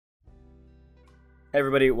Hey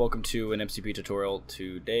everybody, welcome to an MCP tutorial.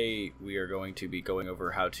 Today we are going to be going over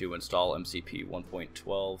how to install MCP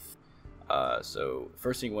 1.12. So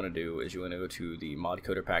first thing you want to do is you want to go to the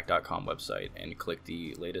modcoderpack.com website and click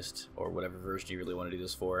the latest or whatever version you really want to do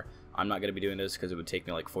this for. I'm not going to be doing this because it would take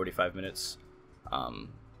me like 45 minutes,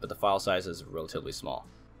 but the file size is relatively small.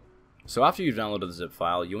 So after you've downloaded the zip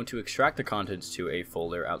file, you want to extract the contents to a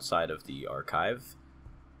folder outside of the archive,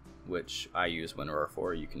 which I use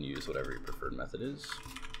WinRAR4. You can use whatever your preferred method is.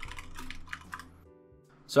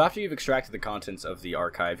 So after you've extracted the contents of the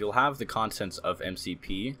archive, you'll have the contents of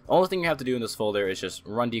MCP. The only thing you have to do in this folder is just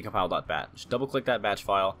run decompile.bat. Just double click that batch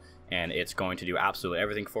file and it's going to do absolutely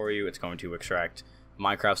everything for you. It's going to extract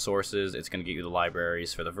Minecraft sources, it's going to get you the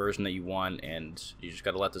libraries for the version that you want, and you just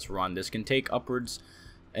got to let this run. This can take upwards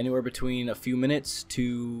anywhere between a few minutes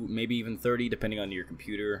to maybe even 30 depending on your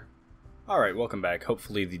computer. Alright, welcome back.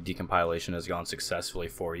 Hopefully the decompilation has gone successfully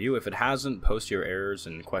for you. If it hasn't, post your errors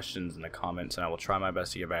and questions in the comments and I will try my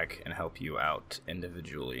best to get back and help you out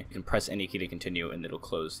individually. You can press any key to continue and it'll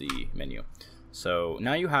close the menu. So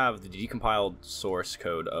now you have the decompiled source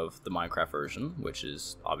code of the Minecraft version, which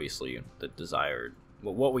is obviously the desired,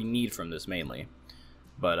 well, what we need from this mainly.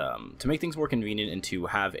 But to make things more convenient and to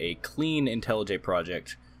have a clean IntelliJ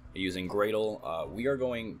project using Gradle, we are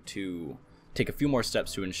going to take a few more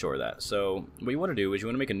steps to ensure that. So what you want to do is you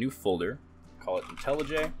want to make a new folder, call it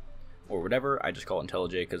IntelliJ or whatever. I just call it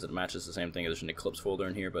IntelliJ because it matches the same thing. There's an Eclipse folder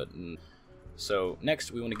in here, but so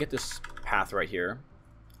next we want to get this path right here,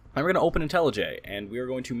 and we're going to open IntelliJ, and we are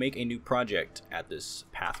going to make a new project at this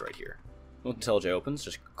path right here. When IntelliJ opens,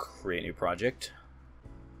 just create a new project.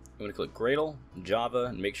 You want to click Gradle, Java,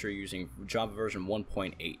 and make sure you're using Java version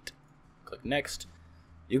 1.8. Click Next.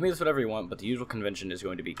 You can make this whatever you want, but the usual convention is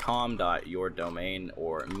going to be com.yourdomain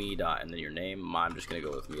or me. And then your name. I'm just going to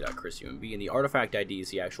go with me.chrisumb, and the artifact ID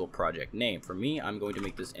is the actual project name. For me, I'm going to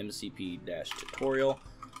make this MCP-tutorial,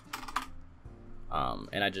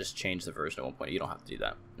 and I just changed the version at 1.8. You don't have to do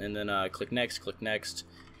that. And then click Next,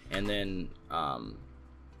 and then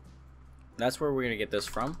that's where we're going to get this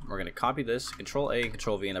from. We're going to copy this, Control-A and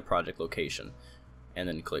Control-V in the project location, and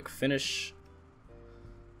then click Finish.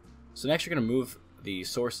 So next you're going to move the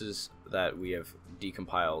sources that we have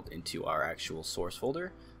decompiled into our actual source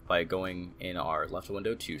folder by going in our left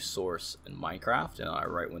window to source and Minecraft and our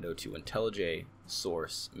right window to IntelliJ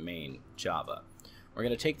source main Java. We're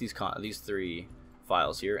going to take these three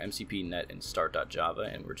files here, MCP net and start.java,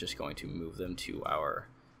 and we're just going to move them to our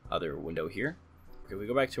other window here. If we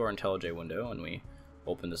go back to our IntelliJ window and we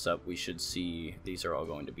open this up, we should see these are all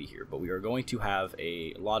going to be here, but we are going to have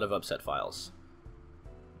a lot of upset files.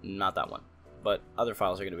 Not that one, but other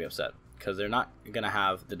files are going to be upset because they're not going to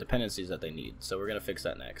have the dependencies that they need. So we're going to fix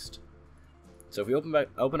that next. So if we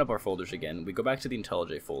open up our folders again, we go back to the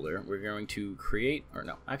IntelliJ folder. We're going to create, or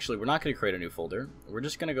no, actually we're not going to create a new folder. We're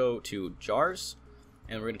just going to go to jars,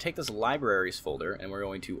 and we're going to take this libraries folder, and we're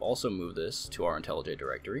going to also move this to our IntelliJ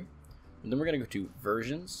directory. And then we're going to go to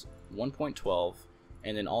versions 1.12,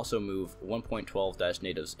 and then also move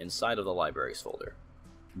 1.12-natives inside of the libraries folder.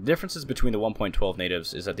 The differences between the 1.12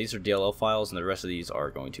 natives is that these are DLL files and the rest of these are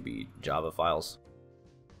going to be Java files.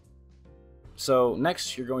 So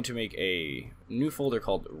next you're going to make a new folder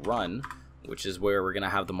called run, which is where we're going to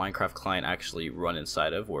have the Minecraft client actually run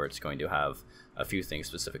inside of, where it's going to have a few things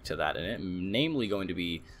specific to that in it, namely going to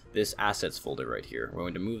be this assets folder right here. We're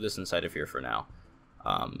going to move this inside of here for now.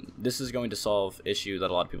 This is going to solve issue that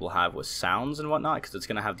a lot of people have with sounds and whatnot, because it's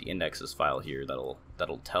going to have the indexes file here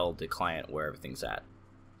that'll tell the client where everything's at.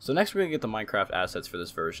 So next we're going to get the Minecraft assets for this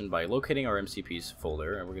version by locating our MCPs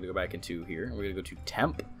folder, and we're going to go back into here, and we're going to go to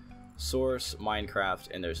temp, source, Minecraft,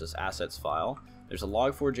 and there's this assets file. There's a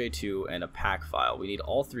log4j2 and a pack file. We need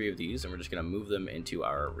all three of these, and we're just going to move them into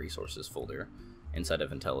our resources folder inside of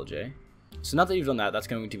IntelliJ. So now that you've done that, that's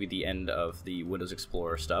going to be the end of the Windows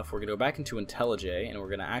Explorer stuff. We're going to go back into IntelliJ, and we're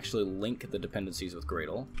going to actually link the dependencies with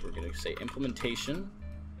Gradle. We're going to say implementation,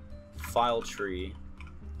 file tree,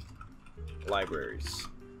 libraries,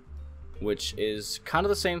 which is kind of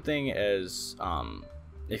the same thing as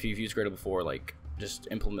if you've used Gradle before, like just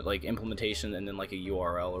implementation and then like a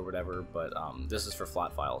URL or whatever, but this is for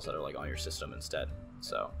flat files that are like on your system instead.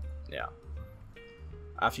 So yeah,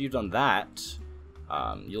 after you've done that,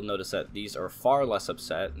 you'll notice that these are far less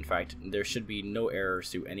upset. In fact, there should be no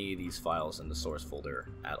errors to any of these files in the source folder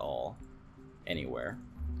at all, anywhere.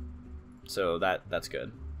 So that's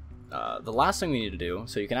good. The last thing we need to do,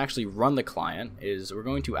 so you can actually run the client, is we're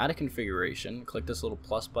going to add a configuration. Click this little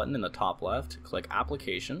plus button in the top left, click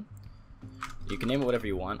application. You can name it whatever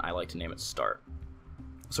you want. I like to name it start.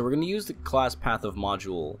 So we're going to use the class path of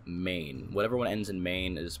module main. Whatever one ends in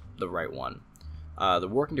main is the right one. The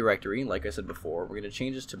working directory, like I said before, we're going to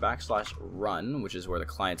change this to /run, which is where the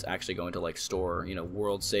client's actually going to like store, you know,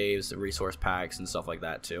 world saves, resource packs, and stuff like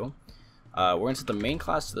that too. We're going to set the main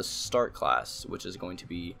class to the start class, which is going to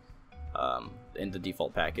be in the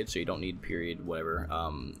default package, so you don't need period, whatever.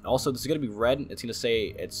 Also, this is going to be red. It's going to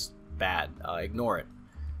say it's bad. Ignore it.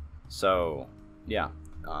 So, yeah.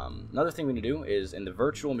 Another thing we need to do is in the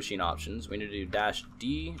virtual machine options, we need to do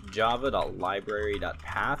 -d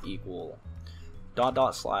Java.library.path equal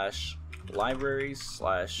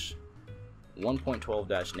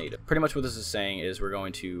 /libraries/1.12-native. Pretty much what this is saying is we're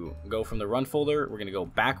going to go from the run folder, we're going to go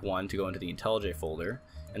back one to go into the IntelliJ folder,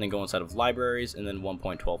 and then go inside of libraries and then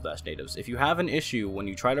 1.12-natives. If you have an issue when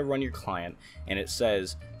you try to run your client and it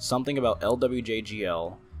says something about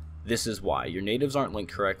LWJGL, this is why. Your natives aren't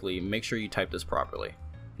linked correctly. Make sure you type this properly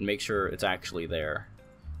and make sure it's actually there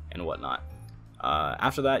and whatnot.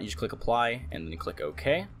 After that, you just click apply and then click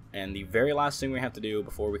OK. And the very last thing we have to do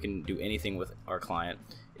before we can do anything with our client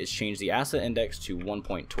is change the asset index to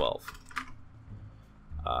 1.12.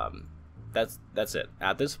 That's it.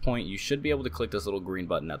 At this point, you should be able to click this little green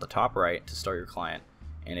button at the top right to start your client,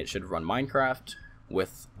 and it should run Minecraft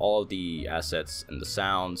with all of the assets and the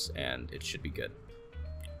sounds, and it should be good.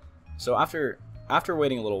 So after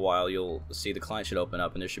waiting a little while, you'll see the client should open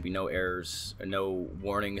up, and there should be no errors or no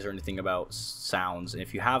warnings or anything about sounds. And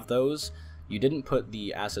if you have those, you didn't put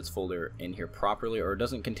the assets folder in here properly, or it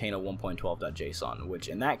doesn't contain a 1.12.json, which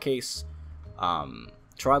in that case,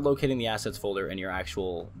 try locating the assets folder in your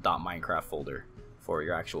actual .minecraft folder for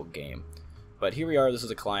your actual game. But here we are, this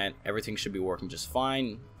is a client, everything should be working just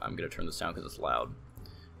fine. I'm going to turn this down because it's loud.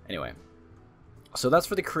 Anyway, so that's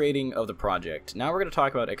for the creating of the project. Now we're going to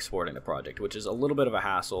talk about exporting the project, which is a little bit of a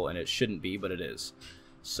hassle, and it shouldn't be, but it is.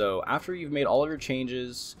 So after you've made all of your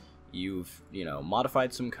changes, you've, you know,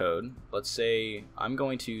 modified some code. Let's say I'm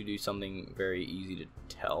going to do something very easy to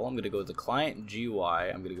tell. I'm going to go to the client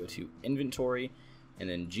GUI. I'm going to go to inventory and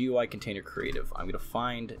then GUI container creative. I'm going to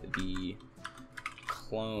find the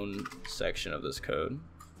clone section of this code.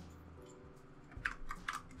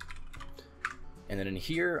 And then in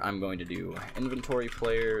here, I'm going to do inventory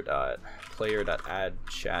player.add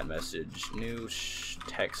chat message new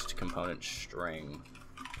text component string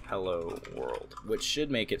hello world, which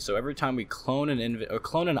should make it so every time we clone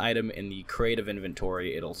an item in the creative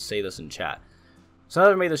inventory, it'll say this in chat. So now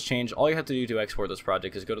that I made this change, all you have to do to export this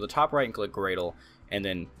project is go to the top right and click Gradle, and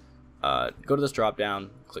then go to this drop down,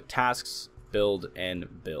 click tasks, build,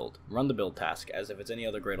 and build. Run the build task as if it's any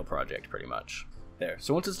other Gradle project, pretty much. There.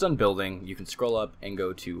 So once it's done building, you can scroll up and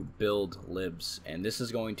go to build libs, and this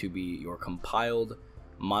is going to be your compiled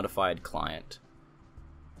modified client.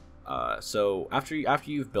 So after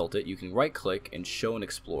you've built it, you can right click and show an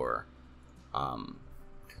explorer.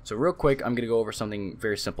 So real quick, I'm going to go over something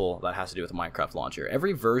very simple that has to do with the Minecraft launcher.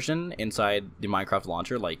 Every version inside the Minecraft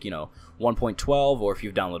launcher, like, you know, 1.12, or if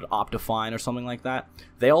you've downloaded Optifine or something like that,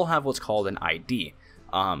 they all have what's called an ID.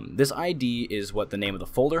 This ID is what the name of the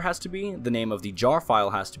folder has to be, the name of the jar file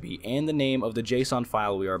has to be, and the name of the JSON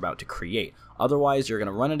file we are about to create. Otherwise, you're going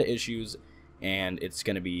to run into issues, and it's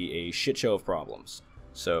going to be a shit show of problems.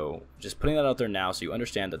 So just putting that out there now so you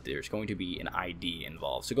understand that there's going to be an ID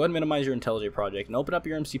involved. So go ahead and minimize your IntelliJ project and open up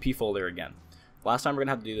your MCP folder again. Last time we're going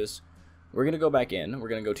to have to do this, we're going to go back in. We're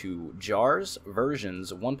going to go to jars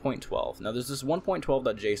versions 1.12. Now there's this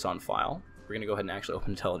 1.12.json file. We're going to go ahead and actually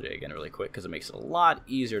open IntelliJ again really quick because it makes it a lot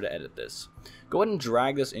easier to edit this. Go ahead and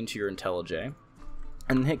drag this into your IntelliJ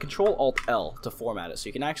and hit Control-Alt-L to format it so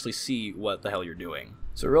you can actually see what the hell you're doing.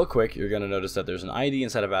 So real quick, you're going to notice that there's an ID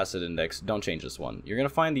inside of asset index. Don't change this one. You're going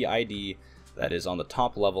to find the ID that is on the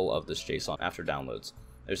top level of this JSON after downloads.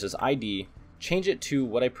 There's this ID. Change it to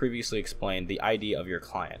what I previously explained, the ID of your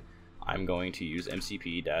client. I'm going to use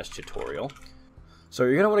MCP-tutorial. So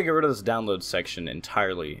you're going to want to get rid of this download section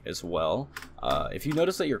entirely as well. If you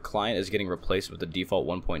notice that your client is getting replaced with the default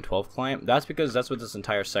 1.12 client, that's because that's what this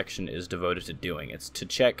entire section is devoted to doing. It's to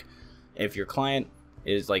check if your client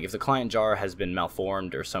is, like, if the client jar has been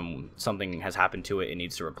malformed or something has happened to it, it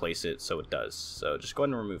needs to replace it, so it does. So just go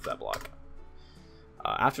ahead and remove that block.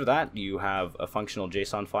 After that, you have a functional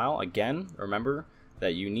JSON file. Again, remember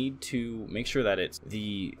that you need to make sure that it's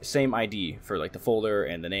the same ID for, like, the folder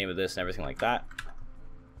and the name of this and everything like that.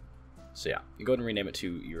 So yeah, you go ahead and rename it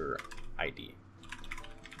to your ID.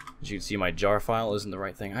 As you can see, my jar file isn't the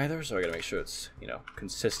right thing either, so I gotta make sure it's, you know,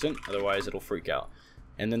 consistent, otherwise it'll freak out.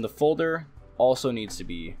 And then the folder also needs to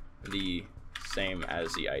be the same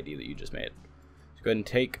as the ID that you just made. So go ahead and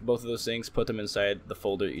take both of those things, put them inside the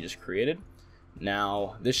folder that you just created.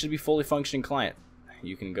 Now, this should be fully functioning client.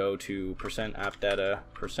 You can go to %appdata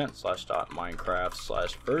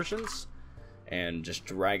 %/.minecraft/versions, and just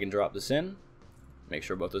drag and drop this in. Make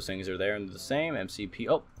sure both those things are there and the same. MCP,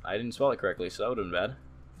 oh, I didn't spell it correctly, so that would have been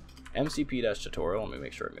bad. MCP-tutorial, let me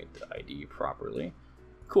make sure I made the ID properly.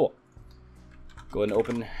 Cool. Go ahead and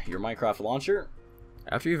open your Minecraft launcher.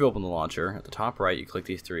 After you've opened the launcher, at the top right, you click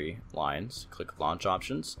these 3 lines. Click Launch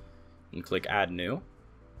Options, and click Add New.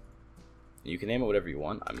 You can name it whatever you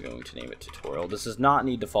want. I'm going to name it Tutorial. This does not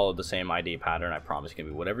need to follow the same ID pattern. I promise it can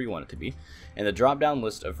be whatever you want it to be. In the drop-down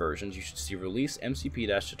list of versions, you should see Release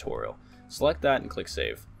MCP-tutorial. Select that and click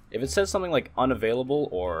Save. If it says something like unavailable,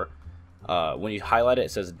 or when you highlight it,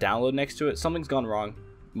 it says download next to it, something's gone wrong.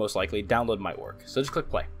 Most likely, download might work. So just click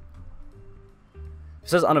play. If it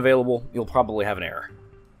says unavailable, you'll probably have an error,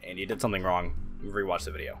 and you did something wrong. Rewatch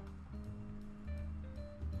the video.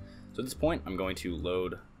 So at this point, I'm going to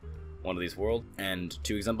load one of these worlds, and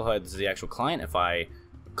to exemplify this is the actual client, if I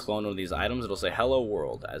clone one of these items, it'll say hello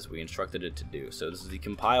world as we instructed it to do. So this is the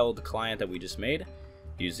compiled client that we just made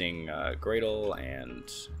using Gradle and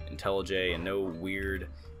IntelliJ and no weird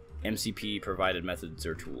MCP provided methods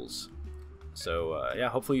or tools. So yeah,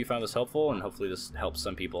 hopefully you found this helpful, and hopefully this helps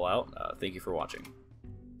some people out. Thank you for watching.